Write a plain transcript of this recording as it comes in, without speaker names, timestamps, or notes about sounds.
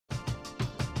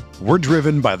We're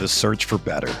driven by the search for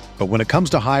better. But when it comes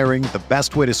to hiring, the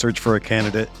best way to search for a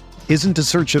candidate isn't to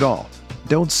search at all.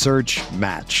 Don't search,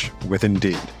 match with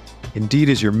Indeed. Indeed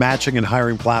is your matching and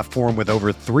hiring platform with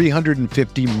over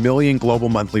 350 million global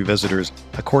monthly visitors,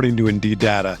 according to Indeed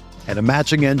data, and a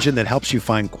matching engine that helps you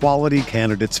find quality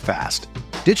candidates fast.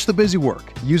 Ditch the busy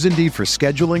work. Use Indeed for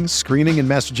scheduling, screening, and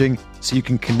messaging so you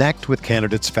can connect with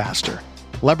candidates faster.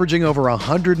 Leveraging over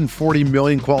 140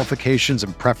 million qualifications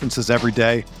and preferences every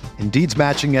day, Indeed's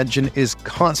matching engine is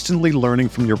constantly learning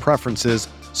from your preferences,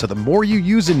 so the more you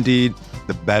use Indeed,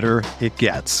 the better it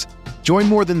gets. Join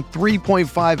more than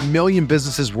 3.5 million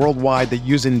businesses worldwide that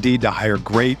use Indeed to hire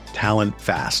great talent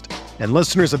fast. And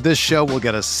listeners of this show will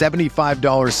get a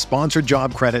 $75 sponsored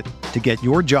job credit to get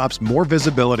your jobs more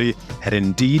visibility at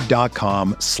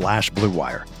Indeed.com/Blue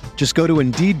Wire. Just go to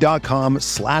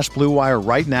Indeed.com/Blue Wire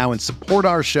right now and support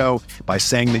our show by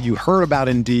saying that you heard about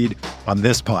Indeed on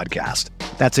this podcast.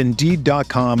 That's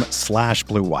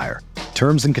Indeed.com/Blue Wire.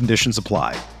 Terms and conditions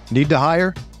apply. Need to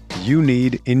hire? You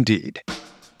need Indeed.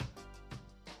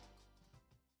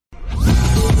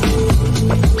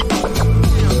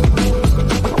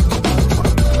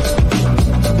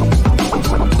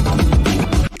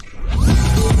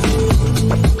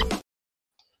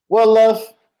 Well,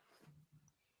 Left,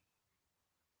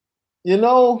 you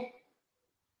know,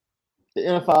 the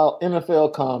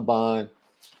NFL Combine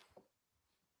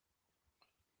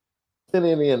in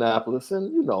Indianapolis,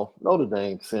 and, you know, Notre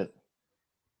Dame sent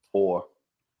 4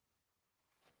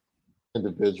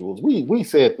 individuals. We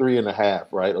said 3.5,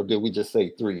 right? Or did we just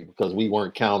say 3 because we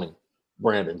weren't counting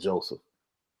Brandon Joseph?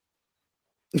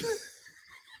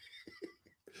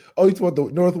 Oh, you talking about the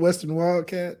Northwestern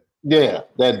Wildcat? Yeah,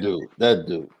 that dude.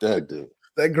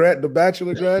 The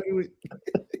bachelor graduate?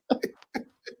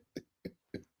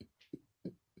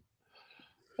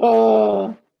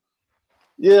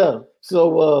 Yeah.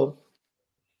 So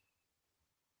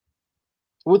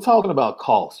we're talking about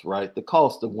cost, right? The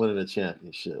cost of winning a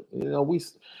championship. You know, we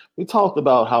talked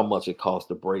about how much it costs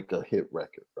to break a hit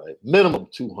record, right? Minimum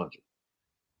 200.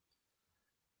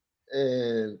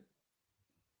 And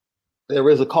there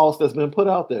is a cost that's been put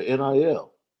out there, NIL.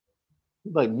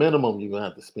 Like minimum you're gonna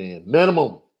have to spend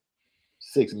minimum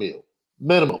 $6 million.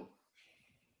 Minimum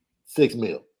 $6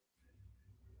 million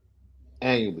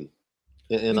annually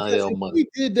in NIL money. If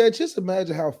we did that, just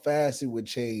imagine how fast it would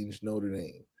change Notre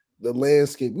Dame. The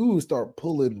landscape. We would start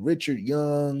pulling Richard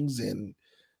Youngs and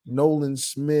Nolan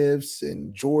Smiths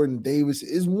and Jordan Davis.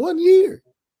 It's 1 year.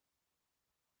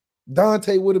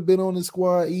 Dante would have been on the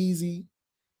squad easy.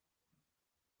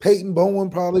 Peyton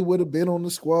Bowen probably would have been on the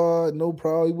squad. No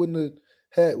problem. He wouldn't have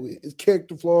had his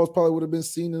character flaws, probably would have been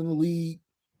seen in the league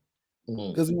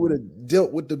because he would have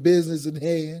dealt with the business in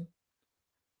hand.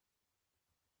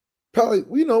 Probably,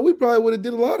 you know, we probably would have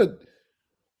did a lot of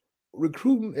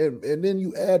recruiting, and then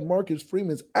you add Marcus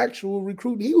Freeman's actual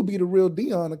recruiting. He would be the real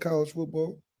Deion of college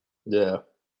football. Yeah.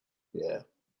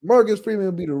 Marcus Freeman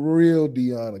would be the real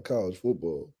Deion of college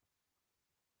football.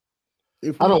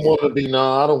 I don't want him to be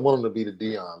I don't want him to be the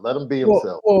Deion. Let him be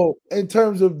himself. Well, in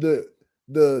terms of the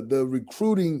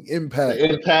recruiting impact,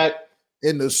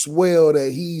 and the swell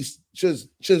that he's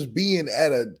just being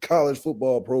at a college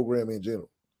football program in general.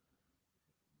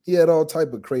 He had all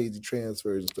type of crazy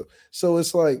transfers and stuff. So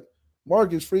it's like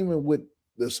Marcus Freeman with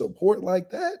the support like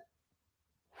that,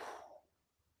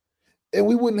 and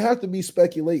we wouldn't have to be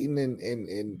speculating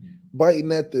and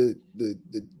biting at the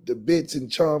bits and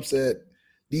chomps at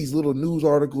these little news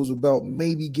articles about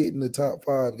maybe getting the top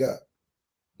 5 guy.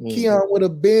 Keon would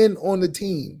have been on the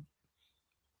team.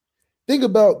 Think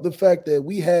about the fact that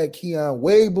we had Keon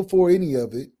way before any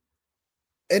of it.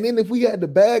 And then if we had the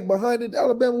bag behind it,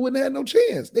 Alabama wouldn't have no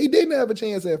chance. They didn't have a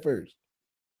chance at first.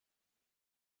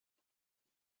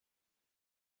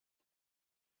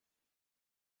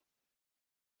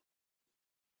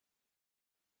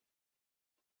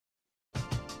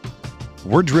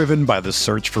 We're driven by the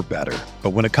search for better.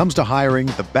 But when it comes to hiring,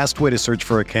 the best way to search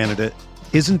for a candidate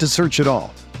isn't to search at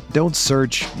all. Don't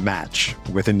search, match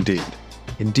with Indeed.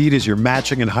 Indeed is your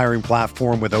matching and hiring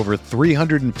platform with over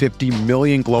 350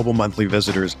 million global monthly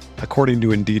visitors, according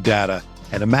to Indeed data,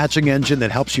 and a matching engine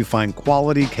that helps you find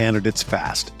quality candidates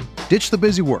fast. Ditch the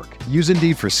busy work. Use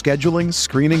Indeed for scheduling,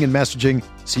 screening, and messaging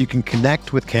so you can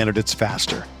connect with candidates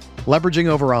faster. Leveraging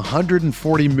over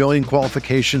 140 million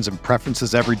qualifications and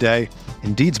preferences every day,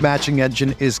 Indeed's matching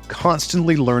engine is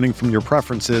constantly learning from your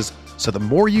preferences, so the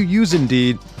more you use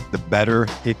Indeed, the better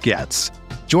it gets.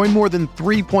 Join more than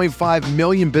 3.5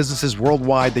 million businesses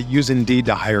worldwide that use Indeed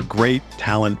to hire great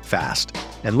talent fast.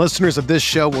 And listeners of this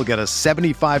show will get a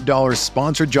 $75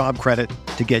 sponsored job credit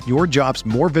to get your jobs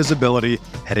more visibility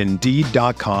at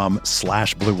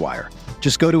Indeed.com/Blue Wire.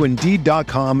 Just go to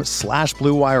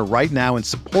Indeed.com/Blue Wire right now and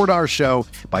support our show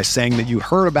by saying that you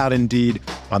heard about Indeed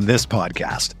on this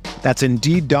podcast. That's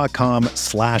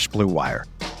Indeed.com/Blue Wire.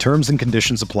 Terms and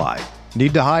conditions apply.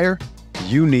 Need to hire?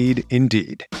 You need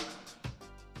Indeed.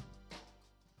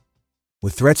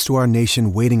 With threats to our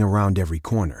nation waiting around every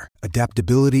corner,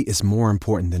 adaptability is more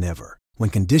important than ever. When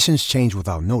conditions change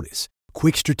without notice,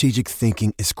 quick strategic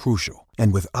thinking is crucial.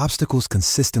 And with obstacles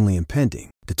consistently impending,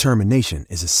 determination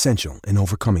is essential in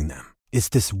overcoming them. It's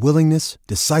this willingness,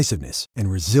 decisiveness,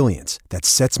 and resilience that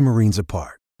sets Marines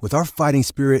apart. With our fighting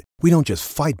spirit, we don't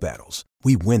just fight battles,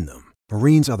 we win them.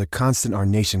 Marines are the constant our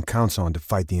nation counts on to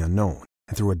fight the unknown.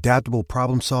 And through adaptable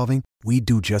problem solving, we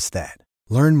do just that.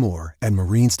 Learn more at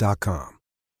Marines.com.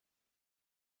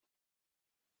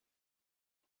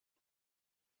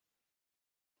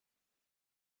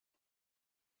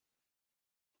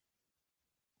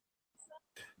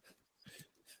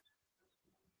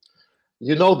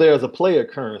 You know, there's a player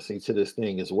currency to this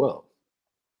thing as well.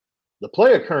 The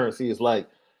player currency is like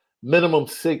minimum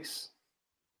six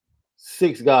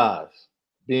guys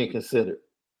being considered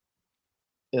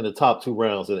in the top 2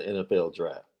 rounds of the NFL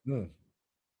draft.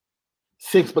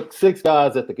 Six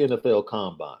guys at the NFL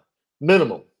Combine,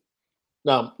 minimum.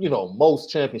 Now, you know, most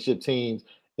championship teams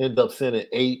end up sending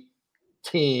 8,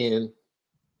 10,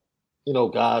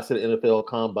 guys to the NFL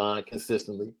Combine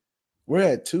consistently. We're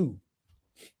at 2.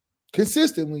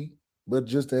 Consistently, but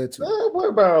just at 2.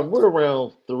 We're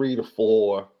around 3 to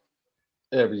 4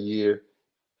 every year.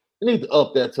 We need to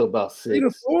up that to about 6. 3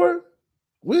 to 4?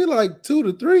 We're like 2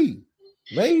 to 3,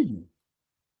 maybe.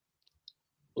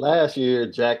 Last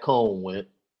year, Jack Cohn went.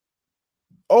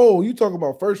 Oh, you talking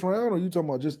about first round, or you talking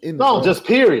about just in the No, draft? just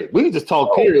period. We can just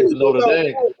talk period to Notre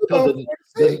Dame because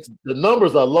the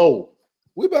numbers are low.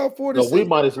 We about 46. So we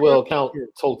might as well count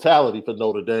totality for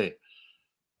Notre Dame.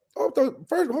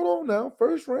 First, hold on now.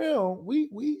 First round,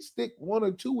 we stick 1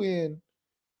 or 2 in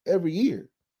every year.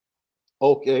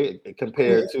 Okay,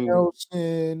 compared to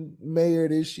Nelson, Mayer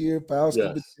this year,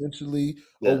 Fausti potentially,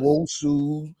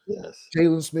 Owosu,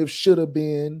 Jalen Smith should have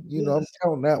been. I'm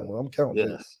counting that one. I'm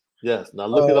counting. Yes. Now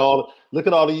look at all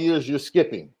the years you're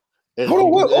skipping.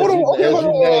 Hold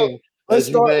on. Let's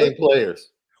start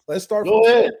players. Let's start. Go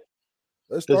ahead.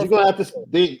 Because you're gonna have to.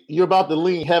 You're about to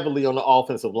lean heavily on the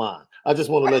offensive line. I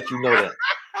just want to let you know that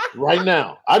right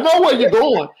now. I know where you're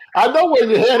going. I know where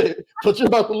you're headed, but you're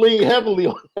about to lean heavily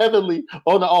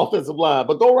on the offensive line.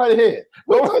 But go right ahead.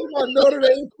 We're talking about Notre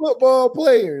Dame football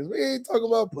players. We ain't talking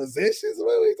about positions.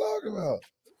 What are we talking about?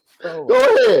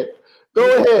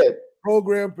 Go ahead.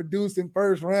 Program producing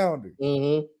first rounder.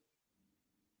 Mm-hmm.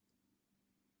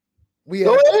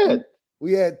 Go ahead.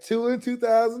 We had 2 in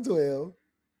 2012.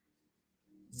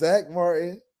 Zach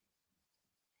Martin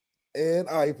and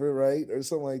Eifert, right? Or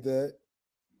something like that.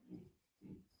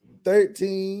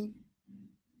 13.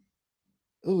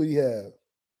 Who we have?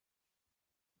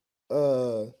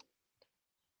 Who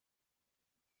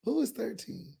is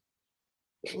 13?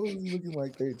 Who is looking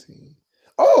like 13?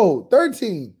 Oh,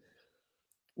 13.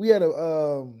 We had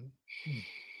a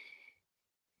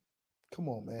come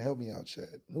on, man. Help me out,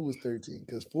 Chad. Who was 13?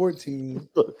 Because 14.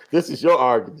 This is your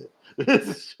argument.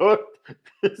 This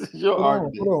is your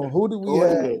argument. Hold on. Who do we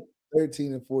have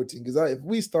 13 and 14? Because if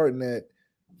we starting at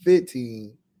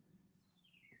 15,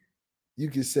 you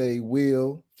could say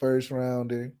Will, first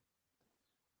rounder.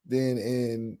 Then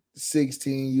in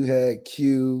 16, you had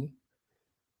Q.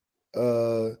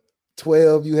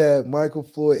 12, you had Michael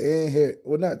Floyd and Harry.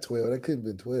 Well, not 12. That couldn't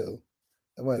have been 12.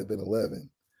 That might have been 11.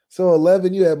 So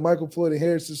 11, you had Michael Floyd and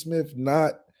Harrison Smith,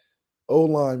 not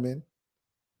O-lineman.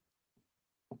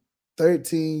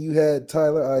 13, you had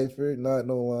Tyler Eifert, not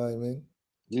no lineman.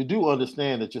 You do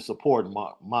understand that you're supporting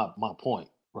my point,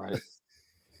 right?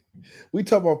 We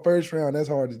talk about first round. That's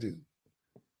hard to do.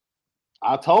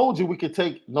 I told you we could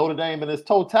take Notre Dame in its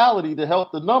totality to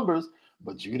help the numbers,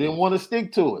 but you didn't want to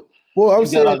stick to it. Well, I'm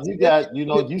saying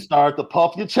you started to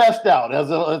puff your chest out as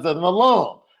an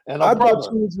alum. And I thought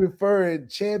you was referring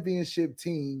championship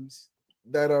teams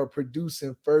that are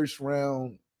producing first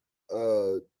round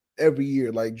every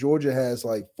year. Like Georgia has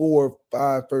like 4 or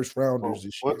 5 first rounders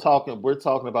this year. We're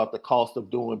talking about the cost of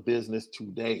doing business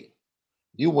today.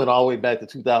 You went all the way back to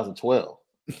 2012.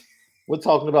 We're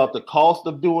talking about the cost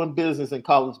of doing business in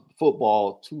college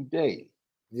football today.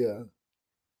 Yeah.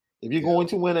 If you're going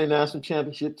to win a national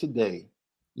championship today,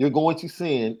 you're going to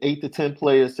send 8 to 10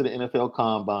 players to the NFL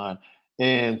Combine,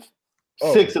 and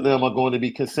 6 of them are going to be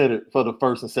considered for the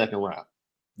first and second round.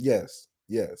 Yes.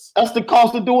 That's the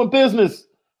cost of doing business.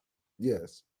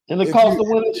 Yes. And the cost of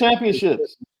winning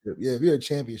championships. Yeah, if you're a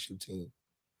championship team.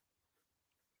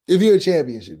 If you're a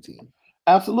championship team.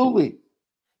 Absolutely.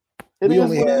 It is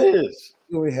what it is.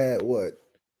 We only had what?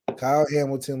 Kyle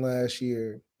Hamilton last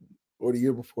year or the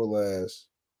year before last.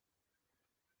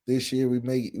 This year we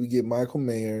get Michael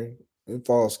Mayer and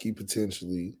Falsky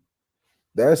potentially.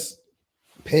 That's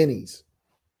pennies.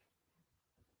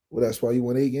 Well, that's why you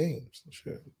won 8 games.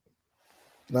 Sure.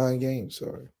 9 games,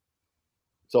 sorry.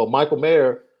 So Michael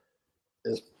Mayer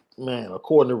is, man,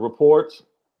 according to reports,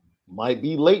 might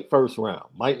be late first round.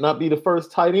 Might not be the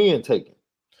first tight end taken.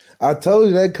 I told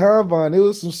you that combine, it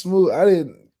was some smooth.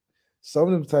 Some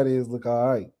of them tight ends look all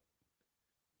right.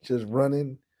 Just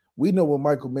running. We know what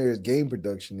Michael Mayer's game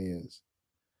production is.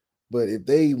 But if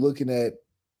they looking at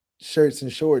shirts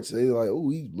and shorts, they like, oh,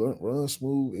 he run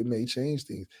smooth. It may change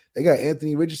things. They got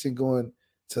Anthony Richardson going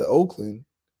to Oakland,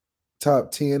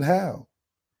 top 10 how?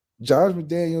 Josh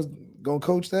McDaniels gonna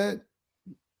coach that?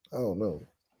 I don't know.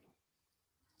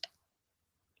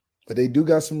 But they do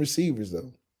got some receivers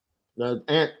though. Now,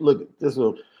 Ant, look, this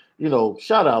will,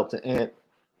 shout out to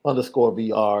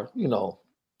Ant_VR,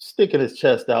 sticking his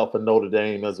chest out for Notre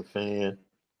Dame as a fan.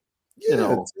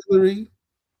 Yeah, Tillery.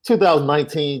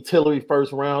 2019 Tillery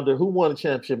first rounder. Who won the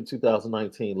championship in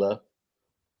 2019, left?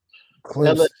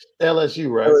 LSU,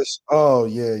 right? Oh,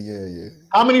 yeah.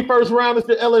 How many first rounders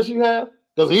did LSU have?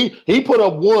 Because he put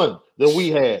up 1 that we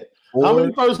had. 4. How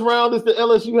many first rounders did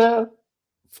LSU have?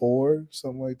 4,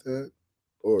 something like that.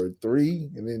 Or 3,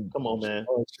 and then come on, man.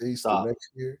 Chase the next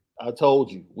year. I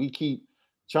told you, we keep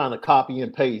trying to copy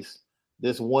and paste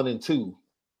this 1 and 2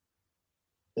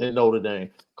 in Notre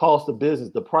Dame. Cost of business,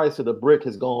 the price of the brick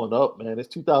has gone up, man. It's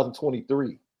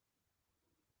 2023.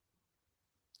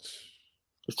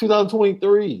 It's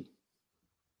 2023.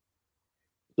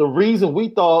 The reason we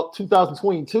thought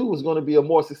 2022 was going to be a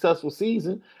more successful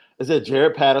season is that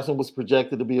Jared Patterson was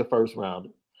projected to be a first rounder.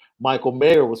 Michael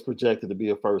Mayer was projected to be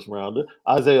a first rounder.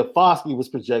 Isaiah Foskey was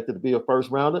projected to be a first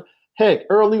rounder. Heck,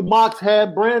 early mocks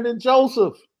had Brandon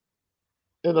Joseph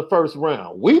in the first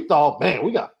round. We thought, man,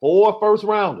 we got 4 first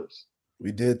rounders.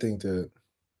 We did think that.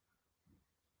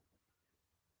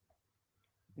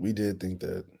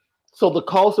 So the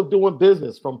cost of doing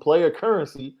business from player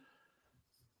currency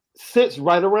sits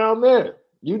right around there.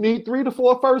 You need 3 to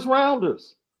 4 first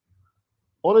rounders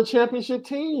on a championship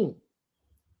team.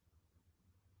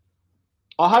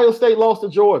 Ohio State lost to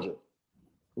Georgia,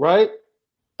 right?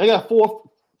 They got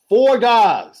four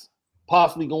guys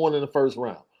possibly going in the first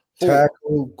round. 4.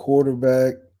 Tackle,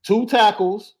 quarterback. 2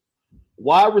 tackles,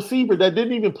 wide receiver that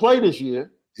didn't even play this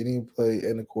year. Didn't even play,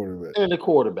 and the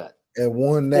quarterback. And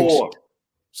 1 next 4. year.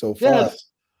 So 5.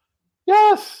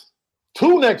 Yes.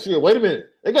 2 next year. Wait a minute.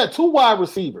 They got 2 wide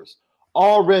receivers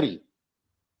already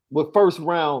with first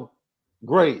round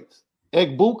grades.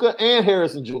 Egbuka and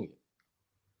Harrison Jr.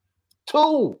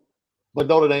 2. But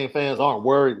Notre Dame fans aren't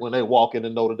worried when they walk into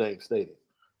Notre Dame Stadium.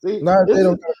 See, not if they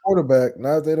don't got a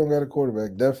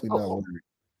quarterback. Definitely not worried.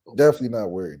 Definitely not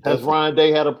worried. Has Ryan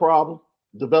Day had a problem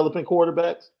developing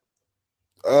quarterbacks?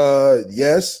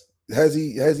 Yes. Has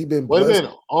he been blessed? Wait a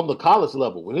minute. On the college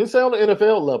level. When it's on the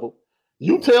NFL level,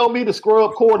 you tell me the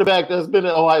scrub quarterback that's been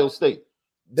at Ohio State.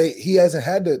 He hasn't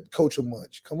had to coach him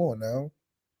much. Come on now.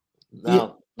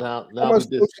 Now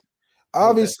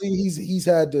obviously he's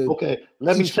had to. Okay,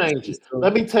 let me change it.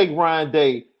 Let me take Ryan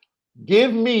Day.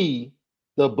 Give me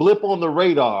the blip on the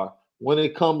radar when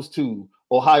it comes to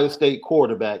Ohio State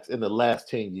quarterbacks in the last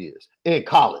 10 years in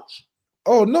college.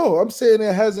 Oh no, I'm saying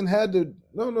it hasn't had to.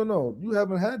 No. You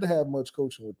haven't had to have much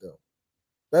coaching with them.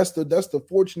 That's the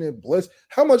fortunate bless.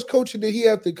 How much coaching did he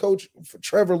have to coach for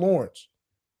Trevor Lawrence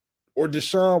or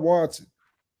Deshaun Watson?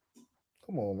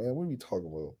 Come on, man. What are you talking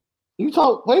about?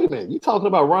 Wait a minute. You talking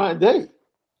about Ryan Day?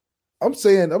 I'm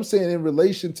saying in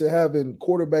relation to having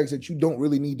quarterbacks that you don't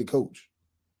really need to coach.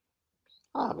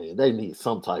 I mean, they need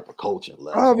some type of coaching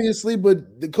level. Obviously,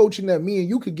 but the coaching that me and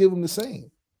you could give them the same.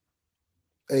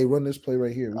 Hey, run this play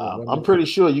right here. I'm pretty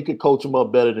sure you could coach them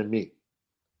up better than me.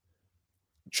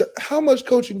 How much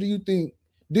coaching do you think?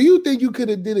 Do you think you could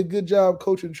have did a good job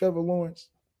coaching Trevor Lawrence?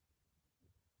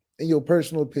 In your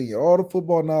personal opinion, all the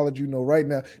football knowledge you know right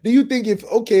now, do you think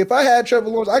if I had Trevor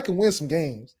Lawrence, I can win some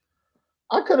games?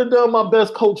 I could have done my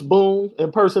best Coach Boone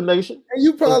impersonation. And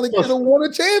you probably could have won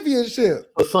a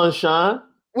championship. For Sunshine.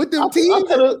 With them teams?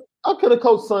 I could have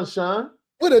coached Sunshine.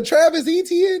 With a Travis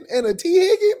Etienne and a T.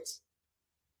 Higgins?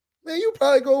 Man, you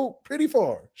probably go pretty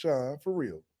far, Sean, for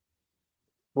real.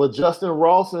 With Justin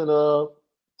Ross and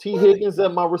T. Higgins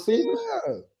at my receivers?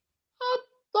 Yeah.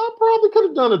 I probably could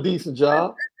have done a decent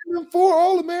job. And 4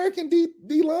 All-American D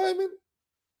linemen?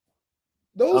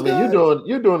 Those mean, guys,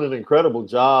 you're doing an incredible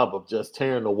job of just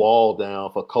tearing the wall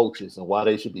down for coaches and why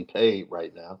they should be paid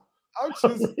right now. I'm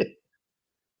just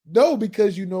no,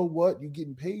 because you know what you're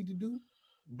getting paid to do?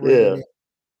 Bring Yeah. them in.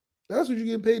 That's what you're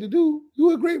getting paid to do.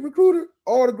 You're a great recruiter.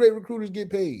 All the great recruiters get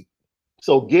paid.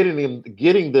 So getting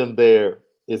them there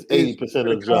is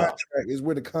 80% of the job. Is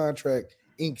where the contract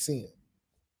inks in.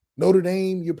 Notre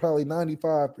Dame, you're probably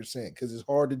 95% because it's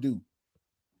hard to do.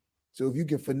 So if you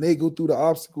can finagle through the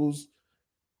obstacles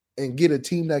and get a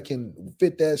team that can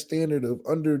fit that standard of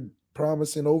under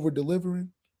promising, over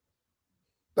delivering,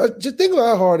 just think about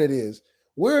how hard it is.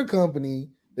 We're a company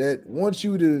that wants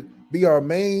you to be our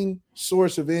main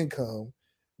source of income,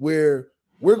 where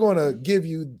we're going to give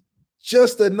you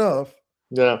just enough.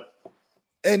 Yeah.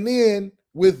 And then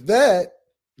with that,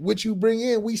 what you bring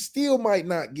in, we still might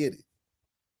not get it.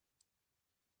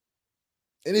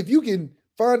 And if you can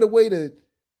find a way to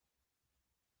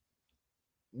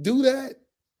do that,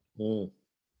 you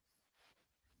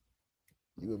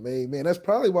were made, man. That's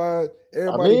probably why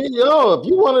everybody. I mean, if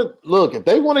you want to look, if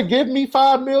they want to give me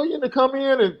 $5 million to come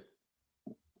in and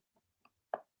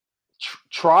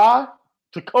try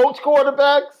to coach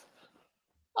quarterbacks,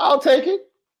 I'll take it.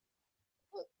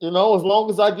 As long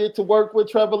as I get to work with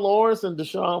Trevor Lawrence and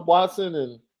Deshaun Watson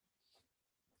and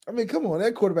I mean, come on,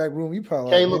 that quarterback room, you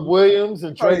probably Caleb Williams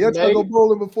and Trey. Y'all trying to go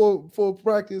bowling before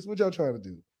practice? What y'all trying to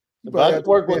do? If I have to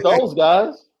work with those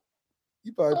guys,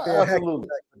 you probably pay absolutely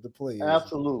the players.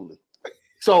 Absolutely.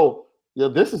 So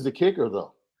this is the kicker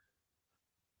though.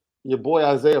 Your boy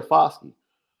Isaiah Foskey,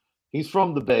 he's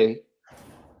from the Bay.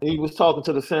 He was talking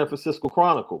to the San Francisco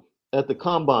Chronicle at the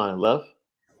Combine. Left.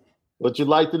 Would you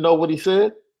like to know what he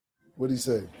said? What did he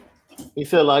say? He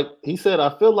said,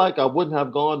 I feel like I wouldn't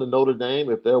have gone to Notre Dame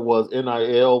if there was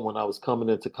NIL when I was coming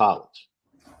into college.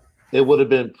 It would have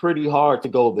been pretty hard to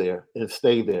go there and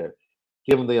stay there,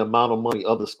 given the amount of money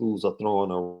other schools are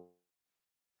throwing around.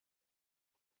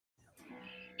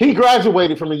 He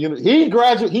graduated from the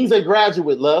university. He's a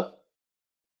graduate, Love.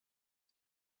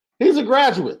 He's a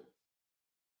graduate.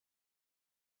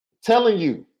 Telling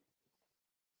you,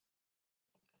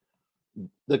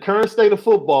 the current state of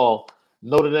football,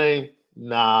 Notre Dame,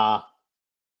 nah.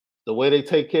 The way they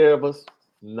take care of us,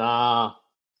 nah.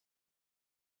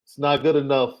 It's not good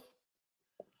enough.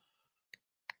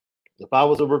 If I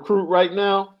was a recruit right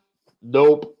now,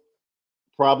 nope.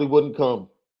 Probably wouldn't come.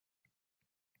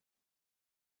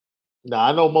 Now,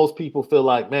 I know most people feel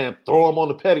like, man, throw them on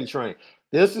the petty train.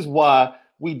 This is why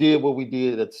we did what we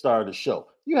did at the start of the show.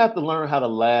 You have to learn how to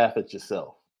laugh at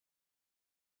yourself.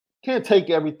 Can't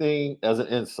take everything as an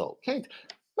insult.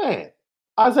 Man,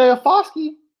 Isaiah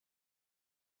Foskey.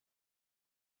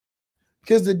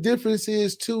 Because the difference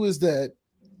is that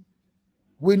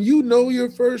when you know your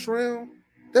first round,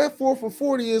 that 4 for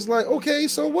 40 is like, okay,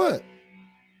 so what?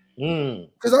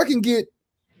 Because I can get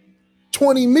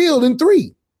 20 mil in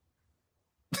 3.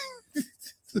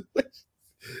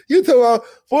 You talk about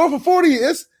 4 for 40,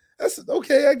 that's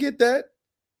okay, I get that.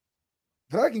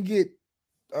 But I can get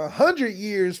 100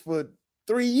 years for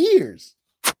 3 years.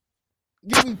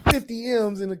 Give me 50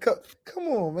 M's in the cup. Come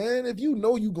on, man. If you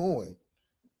know you going,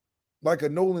 like a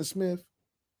Nolan Smith,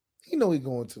 he know he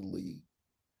going to the league.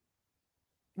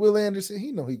 Will Anderson,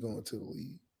 he know he going to the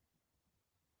league.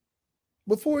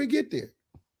 Before he get there.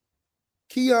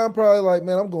 Keon probably like,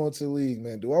 man, I'm going to the league,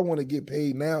 man. Do I want to get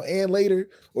paid now and later,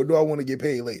 or do I want to get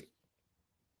paid later?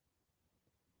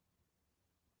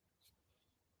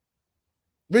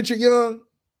 Richard Young,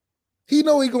 he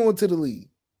know he going to the league.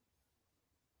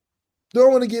 Do I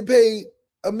want to get paid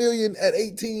 $1 million at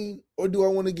 18, or do I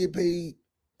want to get paid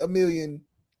 $1 million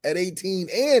at 18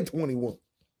 and 21?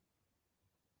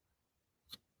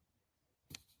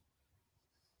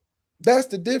 That's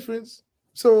the difference.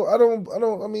 So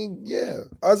I mean, yeah.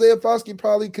 Isaiah Foskey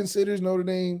probably considers Notre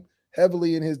Dame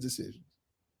heavily in his decisions.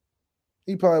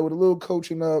 He probably with a little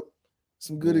coaching up,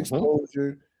 some good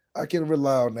exposure. I can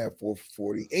rely on that 4 for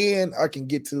 40. And I can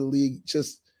get to the league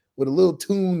just with a little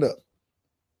tuned up.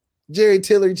 Jerry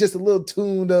Tillery, just a little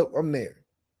tuned up. I'm there.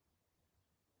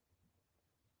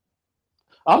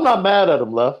 I'm not mad at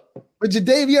him, Left. But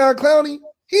Jadeveon Clowney,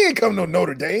 he ain't come to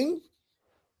Notre Dame.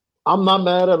 I'm not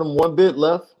mad at him one bit,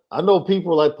 Left. I know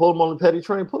people like put him on the petty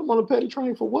train. Put him on the petty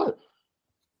train for what?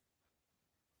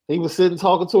 He was sitting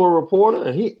talking to a reporter,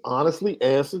 and he honestly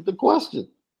answered the question.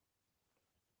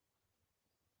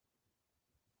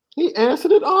 He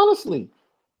answered it honestly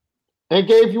and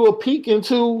gave you a peek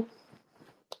into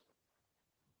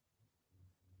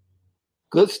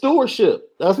good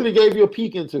stewardship. That's what he gave you a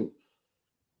peek into.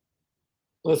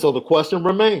 And so the question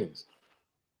remains,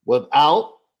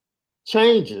 without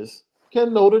changes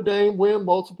can Notre Dame win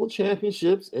multiple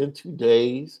championships in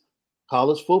today's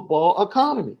college football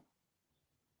economy?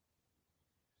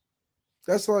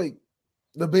 That's like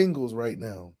the Bengals right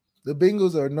now. The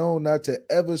Bengals are known not to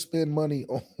ever spend money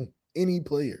on any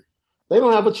player. They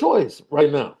don't have a choice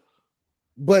right now.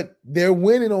 But they're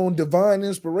winning on divine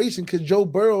inspiration because Joe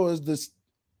Burrow is this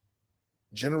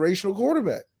generational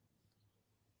quarterback.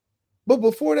 But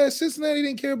before that, Cincinnati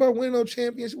didn't care about winning no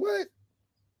championship. What?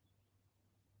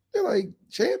 They're like,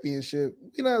 championship?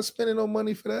 We're not spending no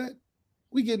money for that.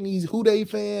 We getting these Houday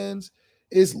fans.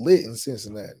 It's lit in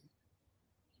Cincinnati.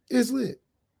 It's lit.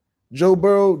 Joe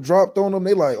Burrow dropped on them.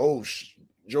 They like, oh,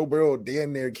 Joe Burrow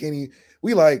damn near Kenny.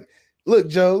 We like, look,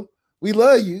 Joe, we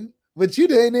love you, but you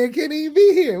damn near can't even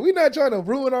be here. We're not trying to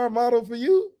ruin our model for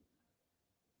you.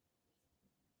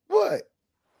 What?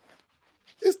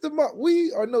 It's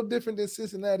we are no different than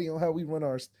Cincinnati on how we run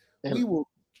our.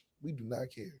 We do not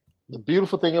care. The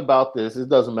beautiful thing about this, it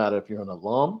doesn't matter if you're an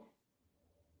alum.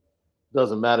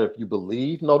 Doesn't matter if you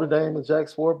believe Notre Dame and Jack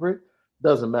Swarbrick.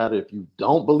 Doesn't matter if you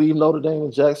don't believe Notre Dame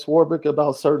and Jack Swarbrick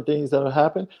about certain things that have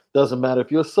happened. Doesn't matter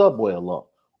if you're a Subway alum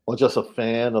or just a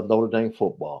fan of Notre Dame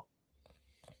football.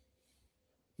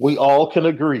 We all can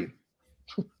agree.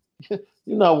 You're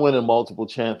not winning multiple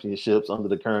championships under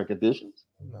the current conditions.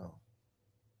 No.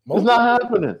 It's not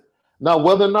happening. Now,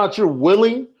 whether or not you're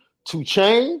willing to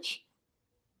change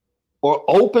or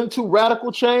open to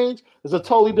radical change is a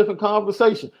totally different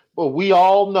conversation. But we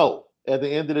all know at the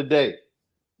end of the day,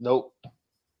 nope.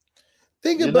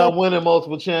 You're not winning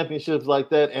multiple championships like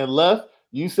that. And Left,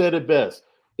 you said it best.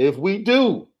 If we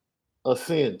do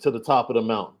ascend to the top of the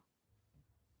mountain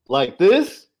like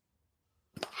this,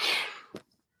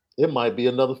 it might be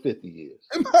another 50 years.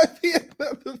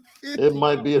 It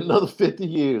might be another 50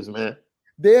 years, man.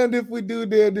 Damned if we do,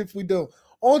 damned if we don't.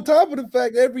 On top of the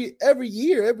fact, every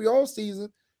year, every off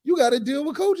season, you got to deal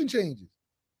with coaching changes.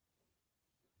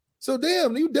 So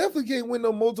damn, you definitely can't win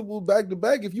no multiple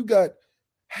back-to-back if you got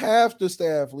half the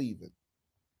staff leaving.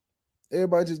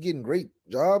 Everybody just getting great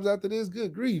jobs after this.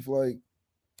 Good grief. Like,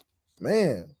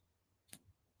 man.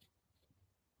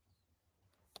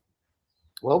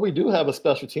 Well, we do have a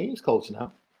special teams coach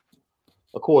now,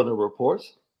 according to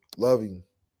reports. Love him.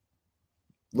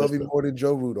 Love him more than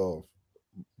Joe Rudolph.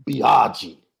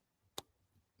 Biaggi.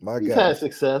 My God. He's had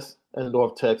success in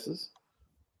North Texas.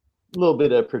 A little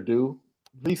bit at Purdue.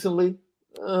 Recently,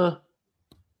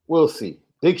 we'll see.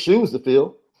 Big shoes to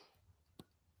fill.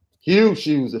 Huge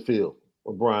shoes to fill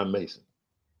with Brian Mason.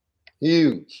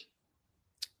 Huge.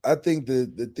 I think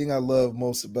the thing I love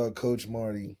most about Coach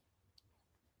Marty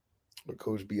or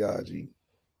Coach Biaggi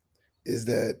is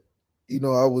that,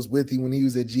 I was with him when he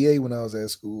was at GA when I was at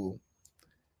school.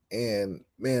 And,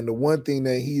 man, the one thing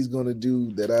that he's going to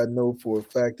do that I know for a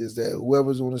fact is that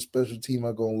whoever's on a special team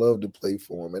are going to love to play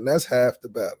for him. And that's half the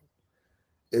battle.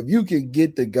 If you can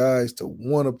get the guys to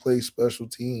want to play special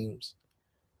teams,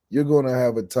 you're going to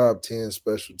have a top 10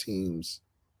 special teams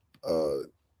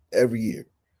every year.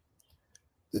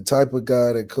 The type of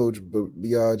guy that Coach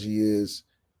Biaggi is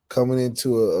coming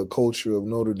into a culture of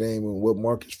Notre Dame and what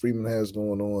Marcus Freeman has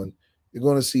going on, you're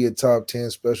going to see a top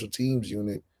 10 special teams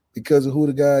unit because of who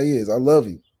the guy is. I love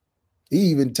him. He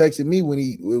even texted me when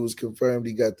it was confirmed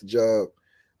he got the job,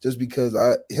 just because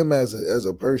him as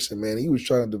a person, man, he was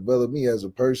trying to develop me as a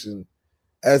person,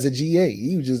 as a GA.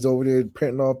 He was just over there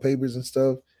printing off papers and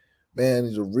stuff. Man,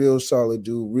 he's a real solid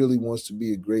dude, really wants to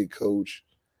be a great coach,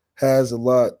 has a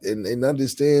lot and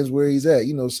understands where he's at.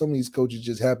 Some of these coaches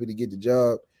just happy to get the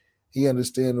job. He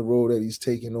understands the role that he's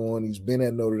taking on. He's been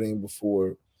at Notre Dame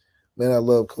before. Man, I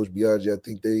love Coach Biaggi. I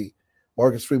think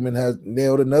Marcus Freeman has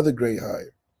nailed another great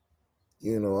hire.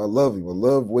 I love him. I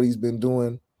love what he's been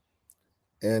doing.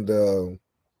 And,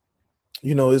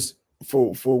 it's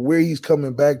for where he's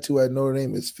coming back to at Notre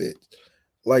Dame is fit.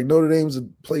 Like, Notre Dame's a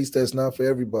place that's not for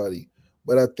everybody.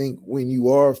 But I think when you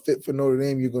are fit for Notre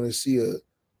Dame, you're going to see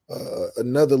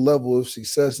another level of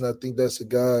success. And I think that's a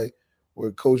guy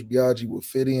where Coach Biaggi will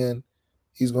fit in.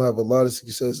 He's going to have a lot of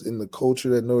success in the culture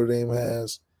that Notre Dame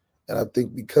has. And I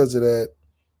think because of that,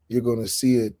 you're going to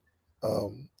see it.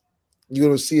 You're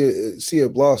going to see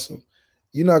it blossom.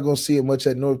 You're not going to see it much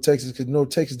at North Texas because North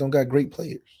Texas don't got great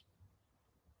players.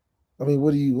 I mean,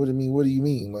 what do you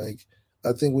mean? Like,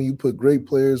 I think when you put great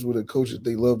players with a coach that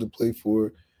they love to play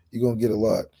for, you're going to get a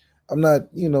lot. I'm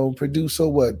not, Purdue, so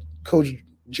what? Coach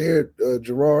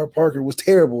Gerard Parker was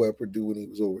terrible at Purdue when he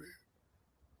was over there.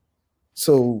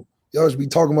 So y'all should be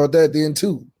talking about that then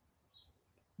too.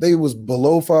 They was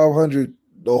below 500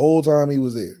 the whole time he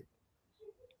was there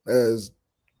as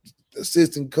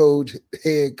assistant coach,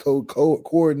 head coach,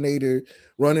 coordinator,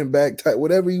 running back type,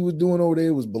 whatever he was doing over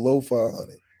there was below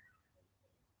 500.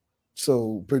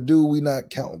 So Purdue, we not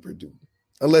counting Purdue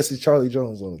unless it's Charlie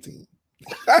Jones on the team.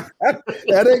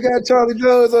 Now they got Charlie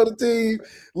Jones on the team.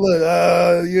 Look,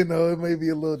 it may be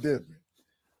a little different.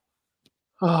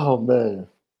 Oh man,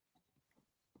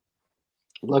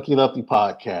 Lucky Lefty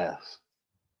podcast.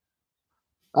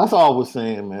 That's all we're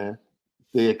saying, man.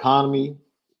 The economy,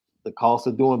 the cost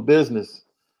of doing business,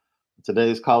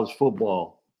 today's college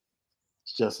football,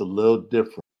 it's just a little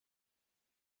different.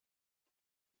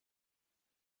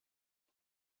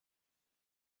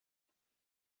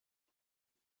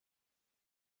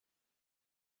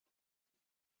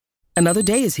 Another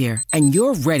day is here, and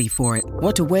you're ready for it.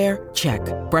 What to wear? Check.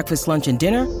 Breakfast, lunch, and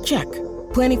dinner? Check.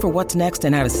 Planning for what's next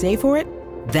and how to save for it?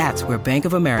 That's where Bank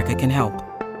of America can help.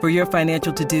 For your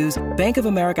financial to-dos, Bank of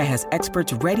America has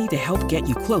experts ready to help get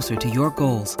you closer to your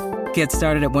goals. Get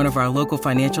started at one of our local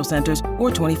financial centers or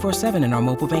 24/7 in our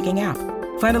mobile banking app.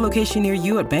 Find a location near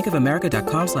you at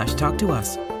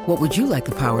bankofamerica.com/talktous. What would you like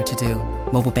the power to do?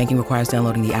 Mobile banking requires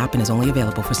downloading the app and is only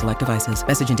available for select devices.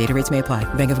 Message and data rates may apply.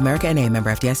 Bank of America N.A., member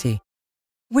FDIC.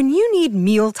 When you need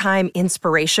mealtime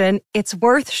inspiration, it's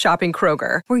worth shopping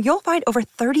Kroger, where you'll find over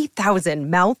 30,000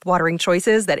 mouth-watering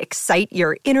choices that excite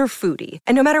your inner foodie.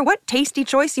 And no matter what tasty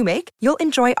choice you make, you'll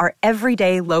enjoy our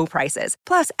everyday low prices,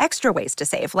 plus extra ways to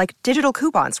save, like digital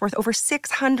coupons worth over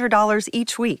 $600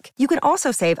 each week. You can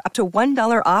also save up to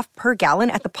 $1 off per gallon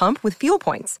at the pump with fuel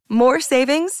points. More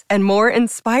savings and more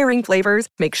inspiring flavors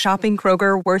make shopping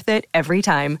Kroger worth it every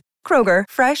time. Kroger,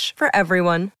 fresh for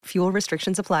everyone. Fuel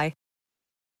restrictions apply.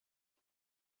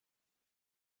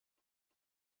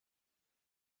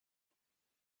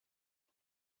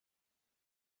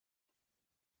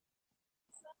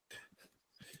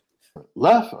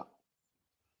 Leffer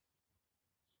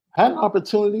had an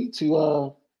opportunity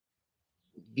to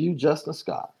view Justin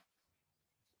Scott.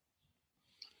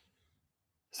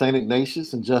 St.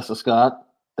 Ignatius and Justin Scott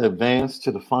advanced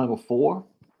to the Final Four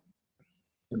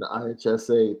in the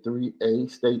IHSA 3A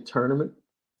state tournament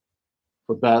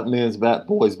for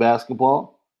boys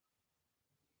basketball.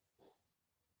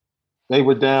 They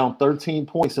were down 13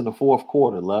 points in the fourth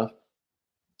quarter, Left.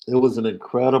 It was an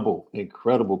incredible,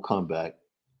 incredible comeback.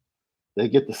 They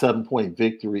get the 7-point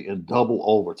victory in double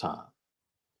overtime.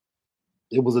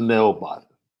 It was a nail biter.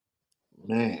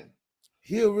 Man.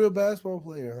 He a real basketball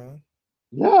player, huh?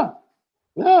 Yeah.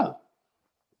 Yeah.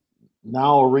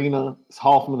 Now Arena,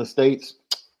 Hoffman Estates.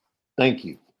 Thank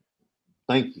you.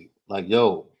 Thank you. Like,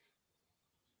 yo,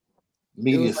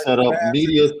 media setup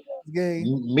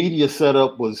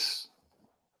was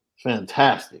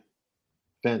fantastic.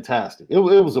 Fantastic. It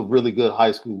was a really good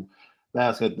high school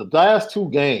basketball. The last two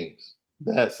games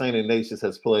that St. Ignatius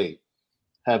has played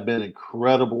have been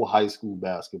incredible high school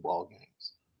basketball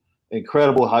games.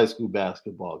 Incredible high school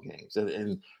basketball games.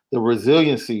 And the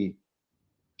resiliency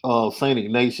of St.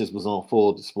 Ignatius was on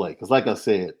full display. Because like I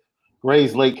said,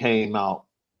 Grays Lake came out,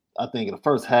 I think in the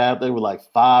first half, they were like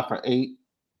 5 for 8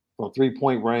 from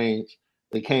 3-point range.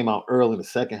 They came out early in the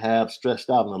second half, stretched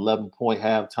out an 11-point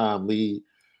halftime lead.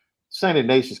 St.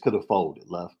 Ignatius could have folded,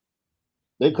 Left.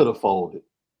 They could have folded,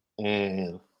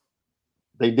 and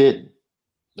they didn't.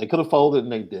 They could have folded,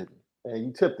 and they didn't. And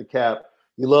you tip the cap.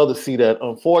 You love to see that.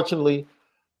 Unfortunately,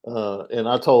 and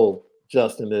I told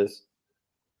Justin this,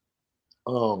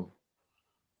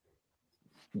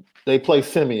 they play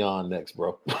Simeon next,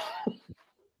 bro.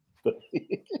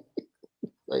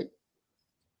 Like,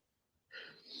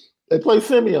 they play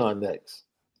Simeon next,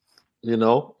 you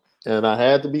know? And I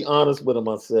had to be honest with him.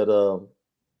 I said,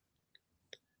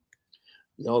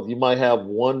 you might have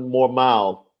one more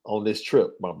mile on this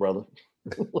trip, my brother.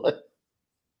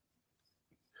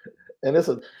 And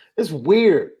it's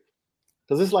weird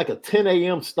because it's like a 10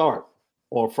 a.m. start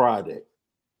on Friday.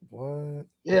 What?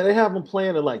 Yeah, they have them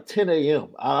playing at like 10 a.m.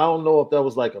 I don't know if that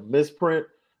was like a misprint.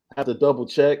 I have to double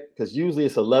check because usually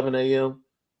it's 11 a.m.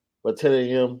 but 10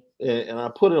 a.m. And I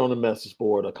put it on the message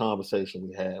board, a conversation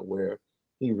we had where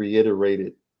he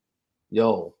reiterated,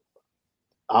 yo,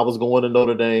 I was going to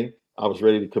Notre Dame. I was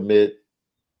ready to commit.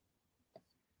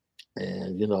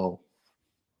 And,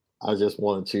 I just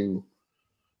wanted to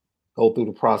go through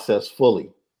the process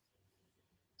fully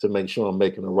to make sure I'm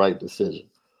making the right decision.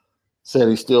 Said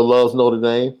he still loves Notre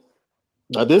Dame.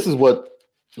 Now, this is what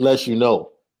lets you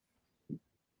know.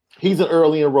 He's an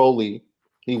early enrollee.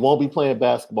 He won't be playing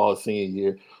basketball his senior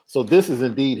year. So this is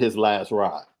indeed his last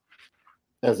ride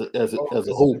as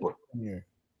a hooper.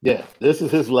 Yeah, this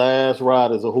is his last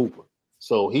ride as a hooper.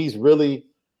 So he's really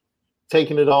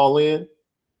taking it all in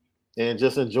and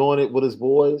just enjoying it with his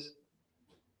boys.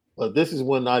 But this is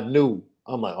when I knew,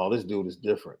 I'm like, oh, this dude is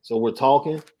different. So we're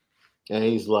talking, and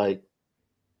he's like,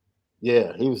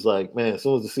 yeah, he was like, man, as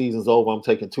soon as the season's over, I'm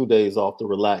taking 2 days off to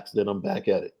relax, then I'm back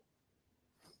at it.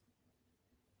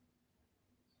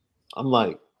 I'm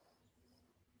like,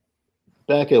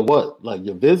 back at what? Like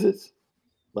your visits?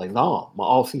 Like, no, my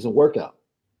off-season workout.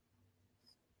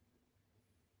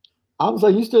 I was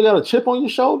like, you still got a chip on your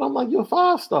shoulder? I'm like, you're a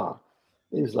 5-star.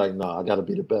 He was like, no, I got to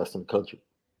be the best in the country.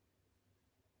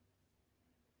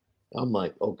 I'm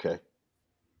like, okay.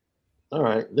 All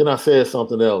right. Then I said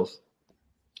something else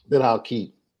that I'll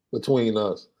keep between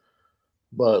us.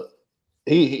 But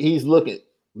he's looking,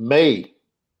 May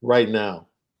right now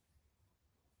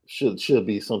should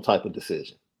be some type of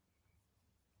decision.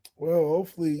 Well,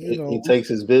 hopefully, he takes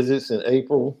his visits in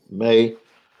April, May,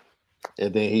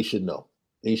 and then he should know.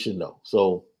 He should know.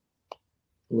 So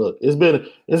look, it's been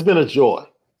a joy.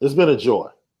 It's been a joy,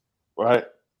 right?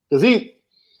 Because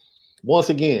once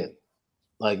again,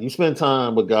 like you spend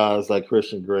time with guys like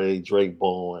Christian Gray, Drake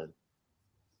Bowen,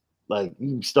 like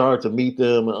you start to meet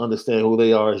them and understand who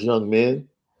they are as young men.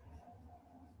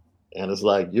 And it's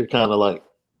like you're kind of like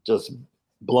just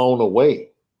blown away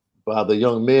by the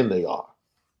young men they are.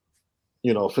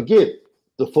 Forget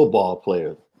the football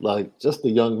player, like just the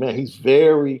young man. He's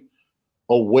very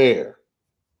aware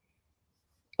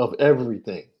of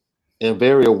everything and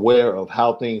very aware of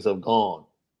how things have gone,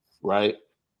 right?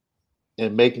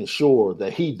 And making sure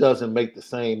that he doesn't make the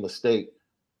same mistake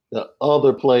that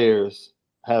other players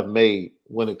have made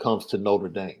when it comes to Notre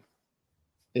Dame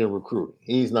in recruiting.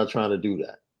 He's not trying to do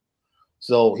that.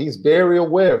 So he's very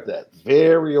aware of that,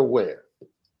 very aware.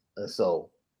 And so,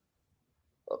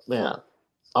 man,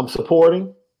 I'm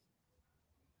supporting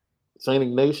St.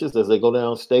 Ignatius as they go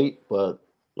down state, but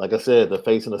like I said, they're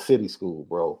facing a city school,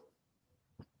 bro.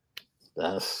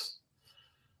 I'm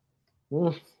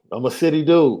a city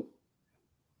dude.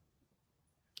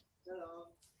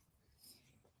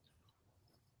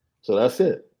 So that's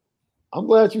it. I'm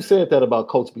glad you said that about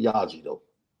Coach Biaggi, though.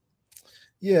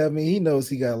 Yeah, I mean, he knows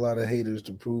he got a lot of haters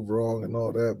to prove wrong and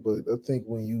all that, but I think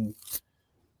when you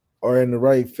are in the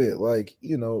right fit, like,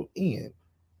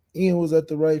 Ian was at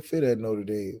the right fit at Notre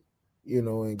Dame,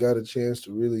 and got a chance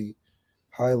to really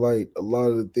highlight a lot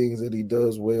of the things that he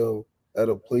does well at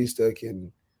a place that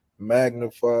can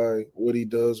magnify what he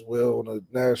does well on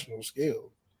a national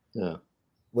scale. Yeah.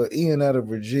 But Ian out of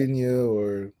Virginia,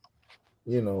 or,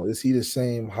 is he the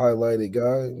same highlighted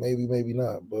guy? Maybe, maybe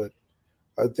not. But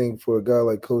I think for a guy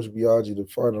like Coach Biaggi to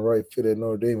find the right fit at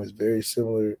Notre Dame is very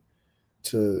similar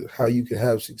to how you can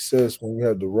have success when you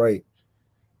have the right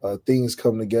things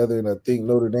come together. And I think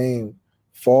Notre Dame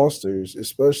fosters,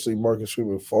 especially Marcus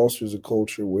Freeman, fosters a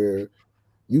culture where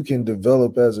you can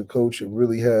develop as a coach and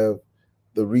really have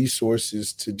the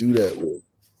resources to do that with.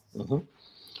 Mm-hmm.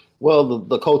 Well,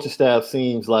 the coaching staff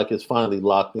seems like it's finally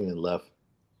locked in left.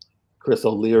 Chris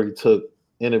O'Leary took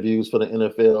interviews for the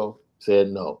NFL, said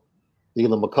no.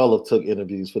 Eli McCullough took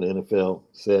interviews for the NFL,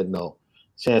 said no.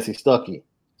 Chancey Stuckey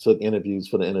took interviews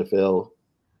for the NFL,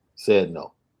 said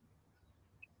no.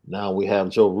 Now we have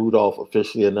Joe Rudolph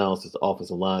officially announced as the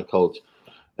offensive line coach,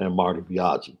 and Marty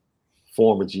Biaggi,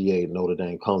 former GA at Notre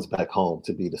Dame, comes back home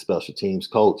to be the special teams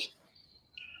coach.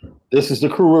 This is the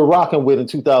crew we're rocking with in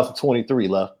 2023,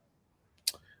 Left.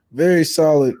 Very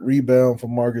solid rebound for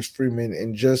Marcus Freeman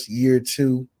in just year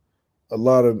 2. A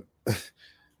lot of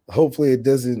hopefully it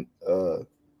doesn't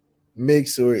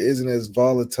mix or isn't as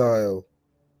volatile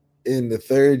in the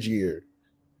third year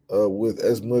with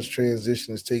as much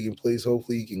transition is taking place.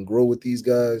 Hopefully you can grow with these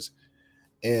guys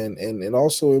and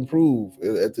also improve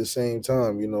at the same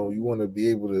time. You want to be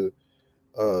able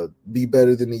to be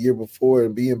better than the year before,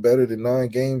 and being better than 9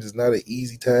 games is not an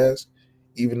easy task,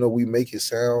 even though we make it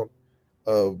sound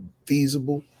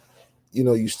feasible.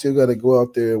 You still got to go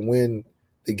out there and win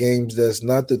the games that's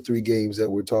not the 3 games that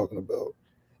we're talking about.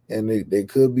 And there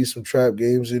could be some trap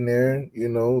games in there.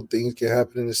 Things can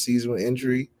happen in the season with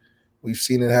injury. We've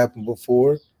seen it happen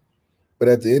before. But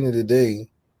at the end of the day,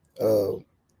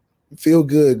 feel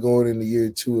good going into year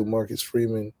 2 with Marcus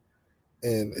Freeman,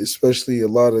 and especially a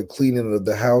lot of cleaning of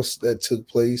the house that took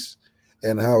place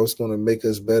and how it's going to make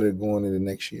us better going into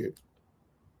next year.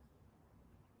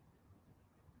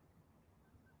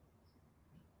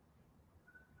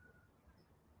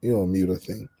 You're on mute, I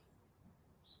think.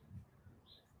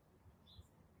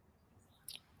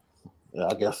 Yeah,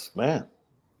 I guess, man.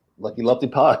 Lucky Lefty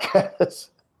podcast.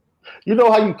 You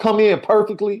know how you come in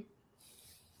perfectly?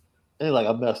 And like,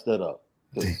 I messed that up.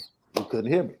 You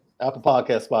couldn't hear me. Apple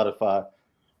Podcast, Spotify,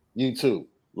 YouTube.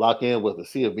 Lock in with the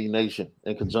CFB Nation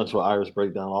in conjunction with Irish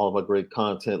Breakdown. All of our great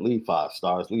content. Leave 5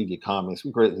 stars. Leave your comments. We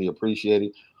greatly appreciate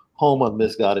it. home of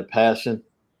misguided passion.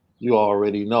 You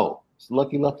already know. It's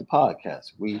Lucky Lefty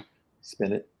Podcast. We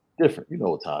spin it different. You know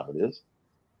what time it is.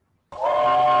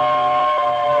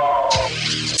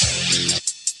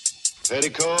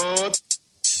 Petticoat.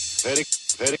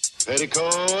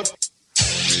 Petticoat.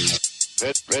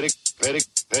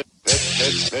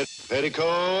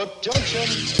 Petticoat Junction.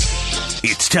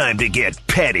 It's time to get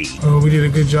petty. Oh, we did a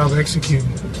good job executing.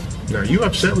 Now, you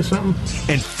upset with something?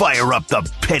 And fire up the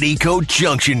Petticoat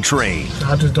Junction train.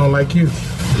 I just don't like you.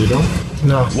 You don't?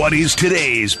 No. What is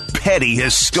today's petty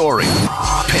historic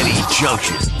Petty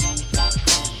Junction?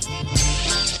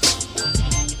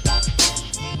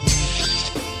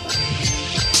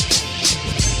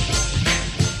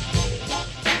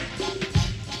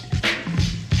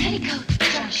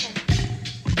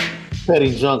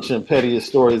 Petty Junction, pettiest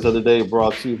stories of the day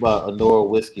brought to you by Anora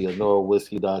Whiskey,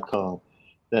 AnoraWhiskey.com.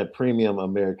 That premium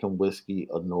American whiskey,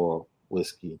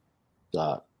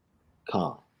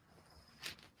 AnoraWhiskey.com.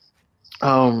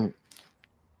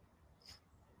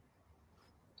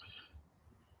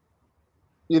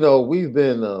 We've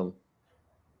been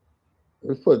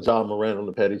we've put John Moran on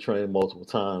the petty train multiple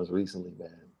times recently,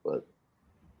 man. But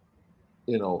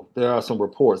there are some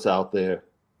reports out there.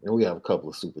 And we have a couple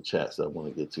of super chats that I want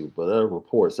to get to, but there are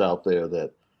reports out there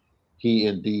that he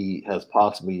indeed has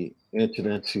possibly entered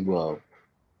into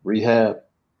rehab,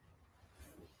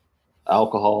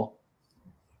 alcohol,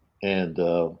 and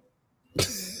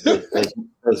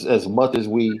as much as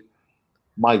we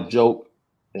might joke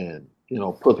and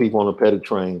put people on the petty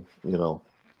train,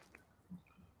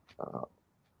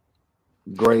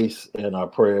 grace and our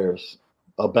prayers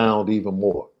abound even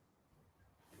more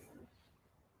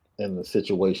in the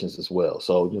situations as well.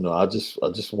 So, I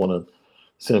just want to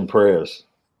send prayers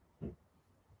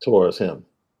towards him,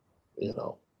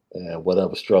 and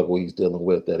whatever struggle he's dealing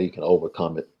with, that he can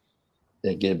overcome it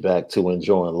and get back to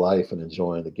enjoying life and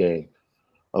enjoying the game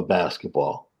of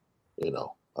basketball,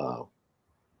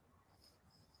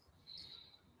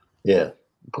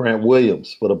 Grant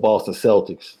Williams for the Boston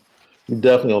Celtics. You're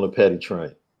definitely on the petty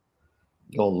train.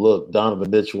 You're going to look Donovan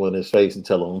Mitchell in his face and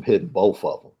tell him I'm hitting both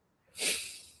of them.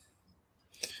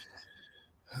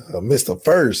 I missed the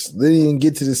first. Then he didn't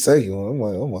get to the second one. I'm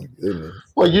like, oh my goodness.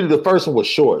 Well, the first one was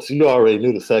short, so you already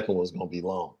knew the second one was going to be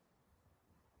long.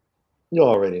 You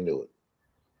already knew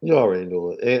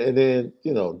it. And then,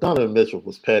 Donovan Mitchell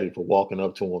was petty for walking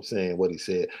up to him saying what he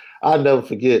said. I'll never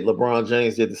forget LeBron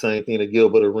James did the same thing to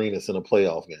Gilbert Arenas in a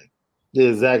playoff game. The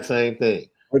exact same thing.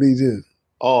 What did he do?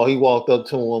 Oh, he walked up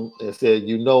to him and said,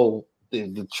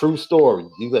 the true story.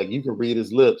 You can read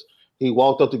his lips. He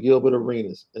walked up to Gilbert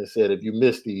Arenas and said, if you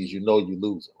miss these, you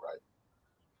losing, right?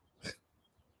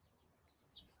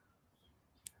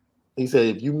 He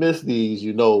said, if you miss these,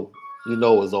 you know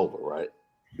it's over, right?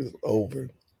 It's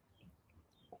over.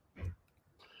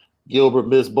 Gilbert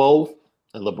missed both,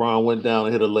 and LeBron went down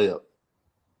and hit a layup.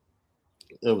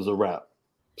 It was a wrap.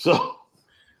 So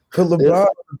LeBron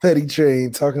on the petty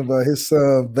train talking about his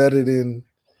son better than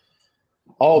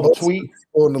all the tweets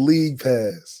on the league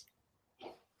pass.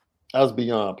 That was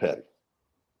beyond petty.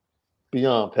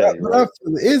 Beyond petty, but right?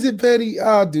 Is it petty?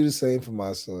 I'll do the same for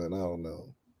my son. I don't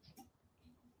know.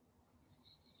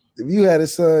 If you had a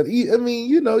son,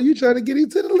 you're trying to get him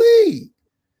to the league.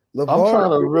 I'm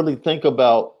trying to really think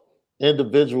about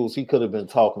individuals he could have been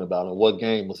talking about and what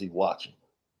game was he watching.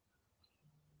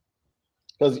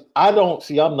 Because I'm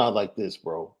not like this,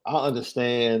 bro. I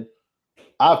understand.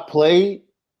 I've played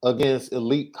against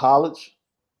elite college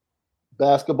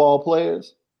basketball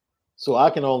players. So I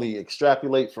can only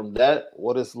extrapolate from that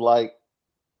what it's like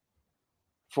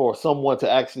for someone to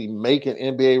actually make an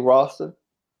NBA roster.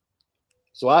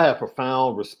 So I have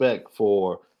profound respect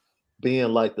for being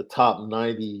like the top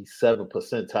 97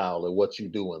 percentile of what you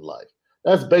do in life.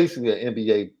 That's basically an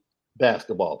NBA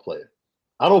basketball player.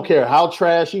 I don't care how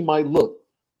trash he might look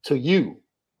to you.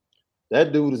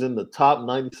 That dude is in the top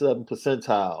 97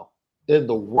 percentile in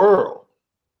the world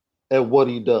at what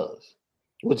he does.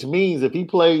 Which means if he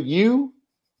played you,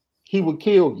 he would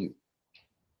kill you.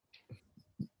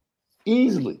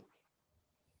 Easily.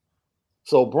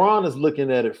 So Bron is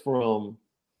looking at it from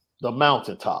the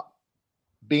mountaintop.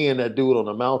 Being that dude on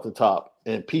the mountaintop.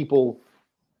 And people,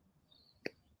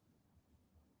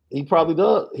 he probably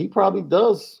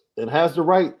does and has the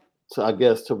right to, I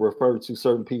guess, to refer to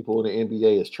certain people in the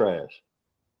NBA as trash.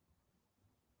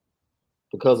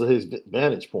 Because of his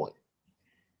vantage point.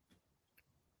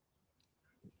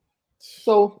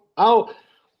 So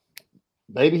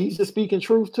maybe he's just speaking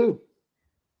truth too.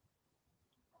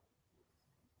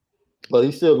 But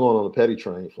he's still going on the petty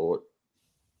train for it.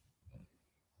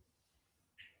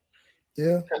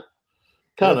 Yeah.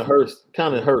 Kind of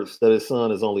hurts that his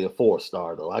son is only a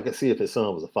 4-star, though. I can see if his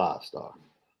son was a 5-star.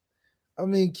 I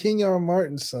mean, Kenyon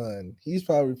Martin's son, he's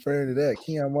probably referring to that.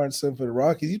 Kenyon Martin's son for the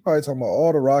Rockets. He's probably talking about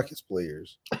all the Rockets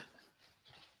players.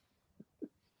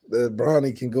 That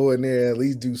Bronny can go in there and at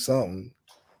least do something.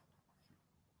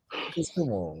 Just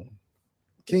come on.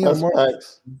 Kenyon Martin,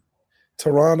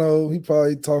 Toronto, he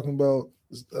probably talking about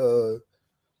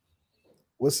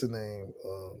what's the name?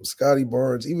 Scotty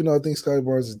Barnes. Even though I think Scotty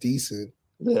Barnes is decent.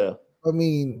 Yeah. I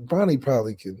mean, Bronny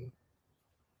probably can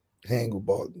hang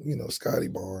about, Scotty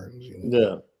Barnes.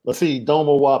 Yeah. Let's see.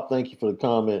 Domo Wop, thank you for the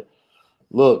comment.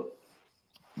 Look,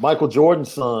 Michael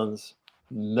Jordan's sons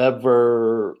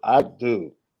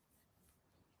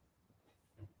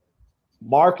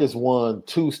Marcus won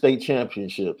 2 state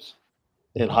championships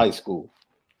in high school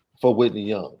for Whitney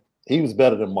Young. He was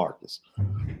better than Marcus.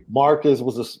 Marcus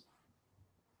was a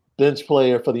bench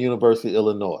player for the University of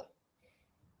Illinois.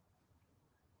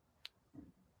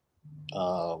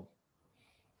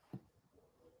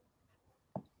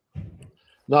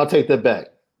 No, I'll take that back.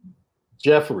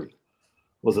 Jeffrey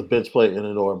was a bench player in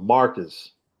Illinois.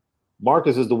 Marcus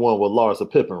is the one with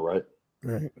Larsa Pippen, right?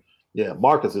 Right. Yeah,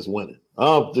 Marcus is winning.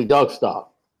 Y'all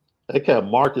stop. That cat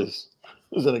Marcus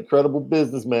is an incredible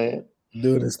businessman.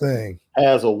 Doing his thing.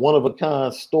 Has a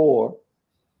one-of-a-kind store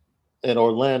in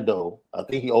Orlando. I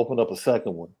think he opened up a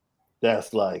second one.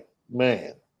 That's like,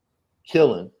 man,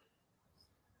 killing.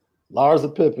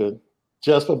 Larsa Pippen,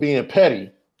 just for being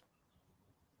petty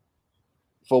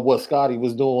for what Scotty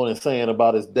was doing and saying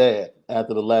about his dad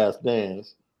after the last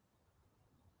dance.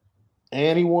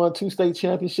 And he won 2 state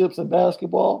championships in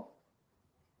basketball.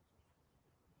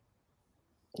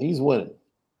 He's winning.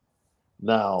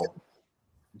 Now,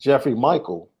 Jeffrey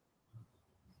Michael,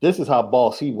 this is how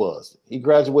boss he was. He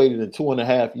graduated in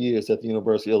 2.5 years at the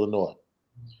University of Illinois.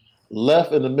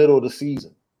 Left in the middle of the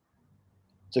season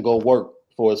to go work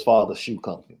for his father's shoe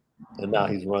company. And now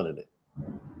he's running it.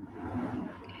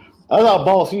 That's how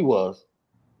boss he was.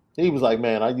 He was like,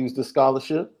 man, I used this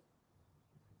scholarship.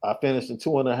 I finished in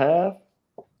 2.5.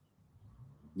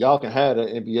 Y'all can have that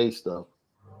NBA stuff.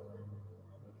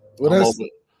 Well,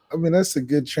 that's a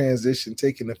good transition,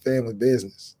 taking the family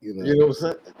business. You know what I'm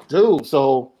saying? Dude,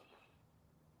 so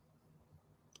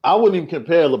I wouldn't even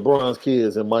compare LeBron's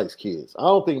kids and Mike's kids. I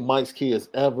don't think Mike's kids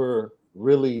ever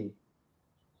really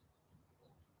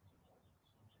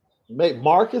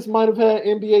Marcus might have had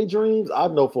NBA dreams. I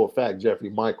know for a fact Jeffrey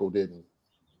Michael didn't.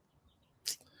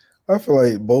 I feel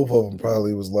like both of them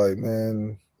probably was like,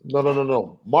 man.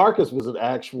 No. Marcus was an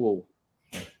actual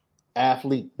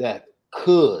athlete that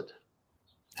could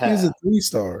have. He's a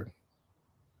 3-star.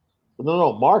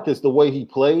 No. Marcus, the way he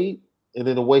played, and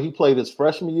then the way he played his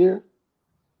freshman year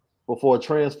before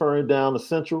transferring down to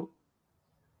Central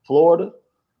Florida,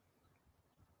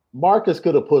 Marcus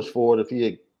could have pushed forward if he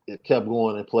had kept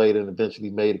going and played and eventually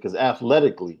made it. Because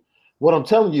athletically, what I'm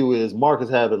telling you is Marcus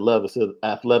had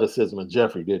athleticism and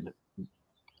Jeffrey didn't.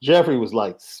 Jeffrey was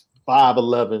like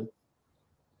 5'11",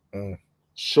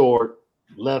 short,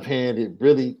 left-handed,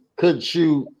 really couldn't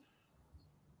shoot,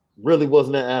 really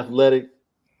wasn't that athletic,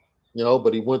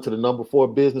 but he went to the number 4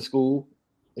 business school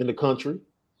in the country,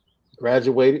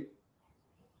 graduated,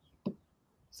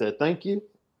 said thank you,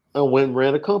 and went and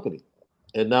ran a company.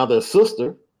 And now their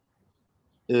sister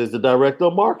is the director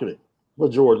of marketing for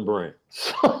Jordan Brand.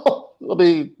 So, I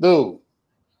mean, dude,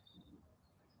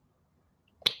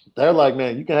 they're like,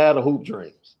 man, you can have the hoop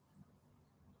dreams.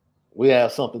 We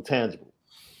have something tangible.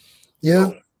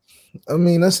 Yeah. I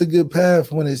mean, that's a good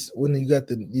path when you got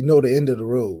the end of the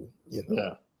road.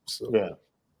 Yeah. So.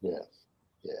 Yeah.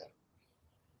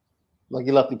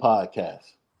 Lucky Lefty Podcast.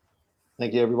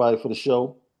 Thank you, everybody, for the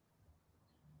show.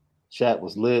 Chat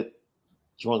was lit.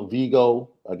 Drunk Vigo,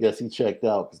 I guess he checked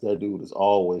out because that dude is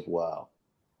always wild.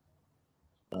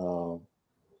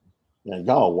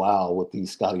 Y'all wild with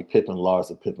these Scottie Pippen,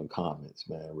 Larsa Pippen comments,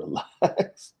 man.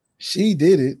 Relax. She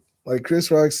did it. Like Chris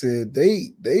Rock said,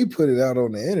 they put it out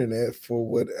on the internet for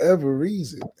whatever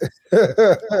reason.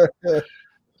 That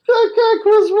guy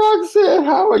Chris Rock said,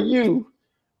 how are you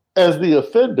as the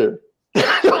offender?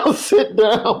 Y'all sit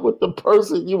down with the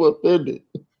person you offended.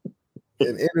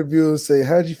 And interview and say,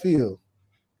 how'd you feel?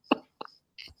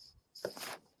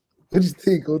 What do you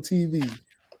think on TV?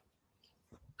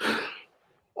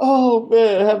 Oh,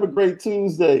 man, have a great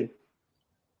Tuesday.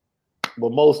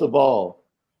 But most of all,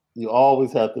 you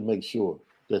always have to make sure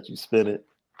that you spin it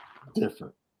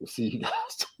different. We'll see you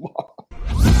guys tomorrow.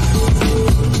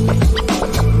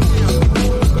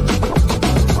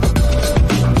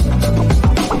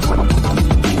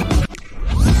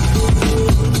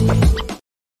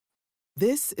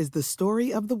 This is the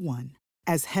story of the one.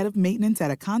 As head of maintenance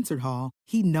at a concert hall,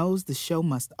 he knows the show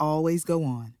must always go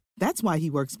on. That's why he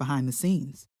works behind the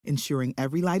scenes, ensuring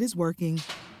every light is working,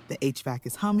 the HVAC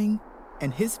is humming,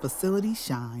 and his facility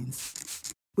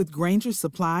shines. With Grainger's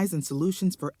supplies and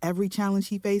solutions for every challenge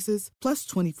he faces, plus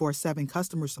 24/7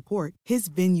 customer support, his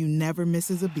venue never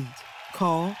misses a beat.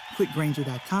 Call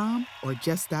quickgrainger.com or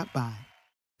just stop by.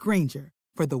 Grainger,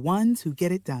 for the ones who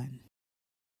get it done.